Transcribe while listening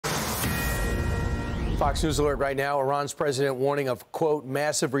Fox News alert right now. Iran's president warning of, quote,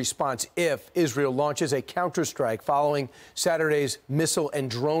 massive response if Israel launches a counterstrike following Saturday's missile and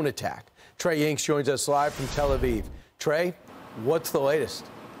drone attack. Trey Yingst joins us live from Tel Aviv. Trey, what's the latest?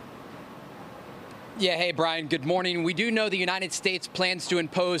 Yeah, hey, Brian, good morning. We do know the United States plans to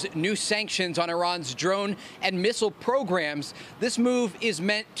impose new sanctions on Iran's drone and missile programs. This move is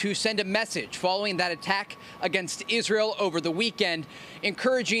meant to send a message following that attack against Israel over the weekend,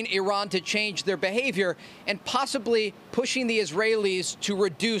 encouraging Iran to change their behavior and possibly pushing the Israelis to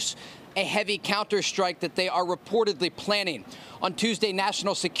reduce a heavy counterstrike that they are reportedly planning. On Tuesday,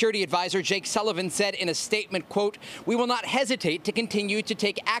 National Security Advisor Jake Sullivan said in a statement, quote, "We will not hesitate to continue to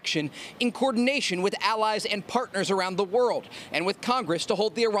take action in coordination with allies and partners around the world and with Congress to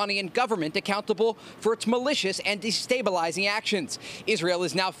hold the Iranian government accountable for its malicious and destabilizing actions." Israel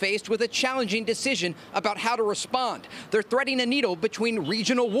is now faced with a challenging decision about how to respond. They're threading a needle between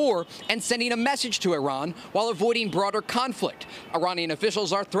regional war and sending a message to Iran while avoiding broader conflict. Iranian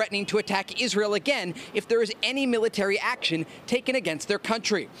officials are threatening to attack Israel again if there is any military action taken against their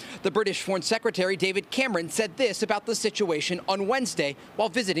country. The British Foreign Secretary David Cameron said this about the situation on Wednesday while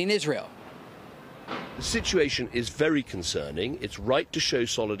visiting Israel. The situation is very concerning. It's right to show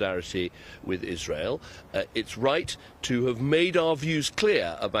solidarity with Israel. It's right to have made our views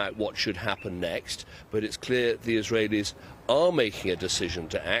clear about what should happen next, but it's clear the Israelis are making a decision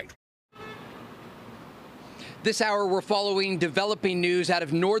to act. This hour, we're following developing news out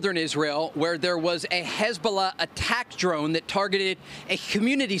of northern Israel, where there was a Hezbollah attack drone that targeted a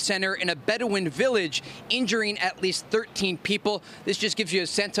community center in a Bedouin village, injuring at least 13 people. This just gives you a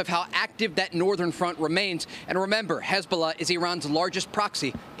sense of how active that northern front remains. And remember, Hezbollah is Iran's largest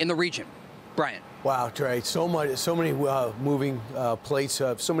proxy in the region. Brian. Wow, Trey, so many moving plates.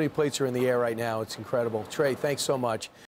 So many plates are in the air right now. It's incredible. Trey, thanks so much.